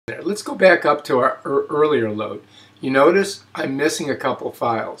Let's go back up to our earlier load. You notice I'm missing a couple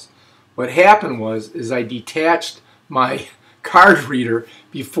files. What happened was I detached my card reader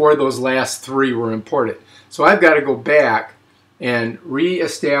before those last three were imported. So I've got to go back and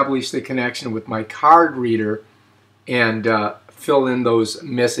re-establish the connection with my card reader and fill in those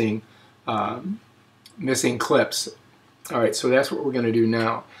missing clips. All right, so that's what we're going to do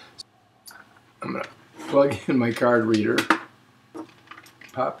now. I'm going to plug in my card reader,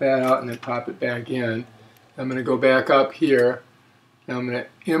 pop that out, and then pop it back in. I'm going to go back up here. Now I'm going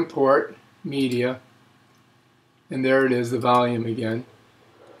to import media, and there it is, the volume again.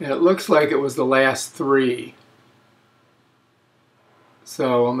 And it looks like it was the last three.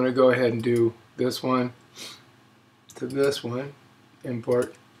 So I'm going to go ahead and do this one to this one,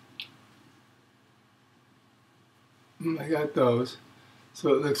 import. I got those.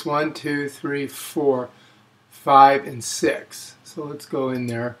 So it looks 1, 2, 3, 4, 5, and 6. So let's go in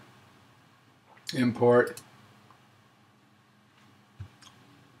there, import.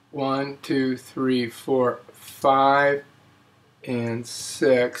 1, 2, 3, 4, 5, and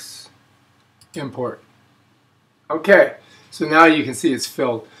 6, import. Okay, so now you can see it's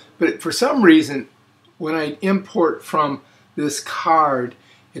filled. But for some reason, when I import from this card,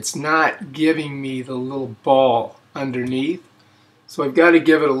 it's not giving me the little ball underneath. So I've got to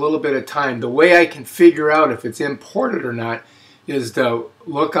give it a little bit of time. The way I can figure out if it's imported or not is to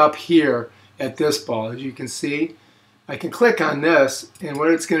look up here at this ball. As you can see, I can click on this, and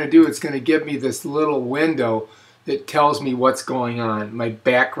what it's going to do, it's going to give me this little window that tells me what's going on, my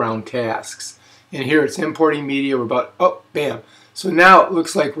background tasks. And here it's importing media. We're about, oh, bam. So now it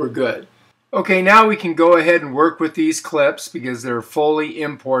looks like we're good. Okay, now we can go ahead and work with these clips because they're fully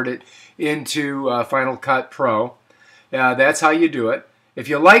imported into Final Cut Pro. That's how you do it. If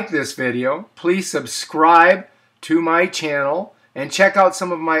you like this video, please subscribe to my channel and check out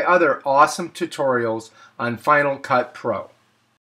some of my other awesome tutorials on Final Cut Pro.